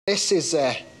This is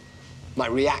my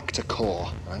reactor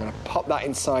core. I'm going to pop that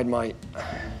inside my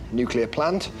nuclear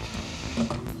plant.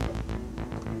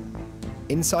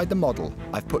 Inside the model,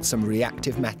 I've put some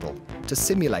reactive metal to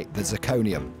simulate the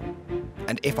zirconium.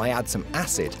 And if I add some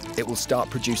acid, it will start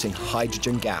producing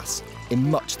hydrogen gas in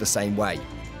much the same way.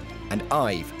 And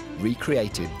I've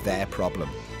recreated their problem.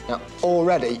 Now,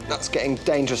 already that's getting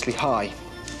dangerously high,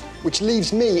 which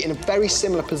leaves me in a very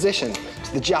similar position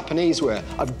to the Japanese were.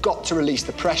 I've got to release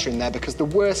the pressure in there because the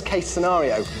worst case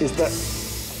scenario is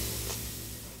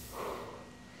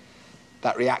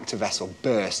that reactor vessel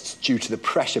bursts due to the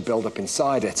pressure build-up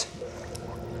inside it.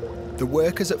 The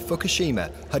workers at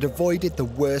Fukushima had avoided the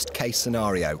worst case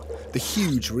scenario, the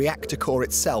huge reactor core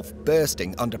itself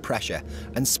bursting under pressure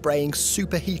and spraying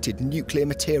superheated nuclear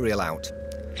material out.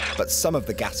 But some of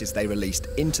the gases they released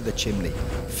into the chimney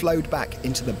flowed back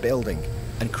into the building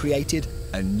and created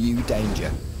a new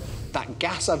danger. That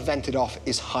gas I've vented off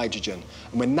is hydrogen,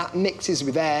 and when that mixes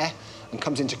with air and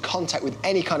comes into contact with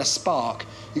any kind of spark,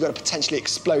 you've got a potentially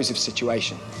explosive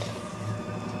situation.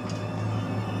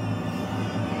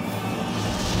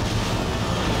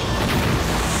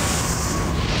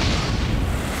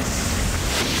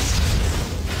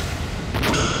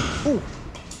 Ooh.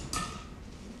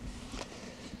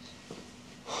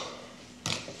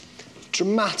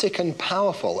 Dramatic and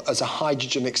powerful as a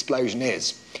hydrogen explosion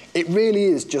is, it really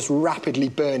is just rapidly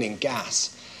burning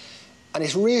gas. And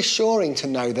it's reassuring to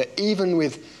know that even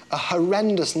with a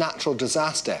horrendous natural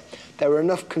disaster, there are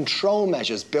enough control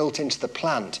measures built into the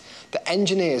plant that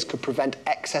engineers could prevent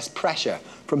excess pressure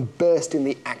from bursting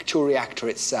the actual reactor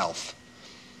itself.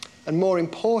 And more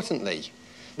importantly,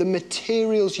 the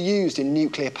materials used in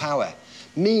nuclear power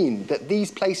mean that these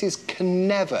places can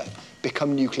never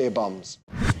become nuclear bombs.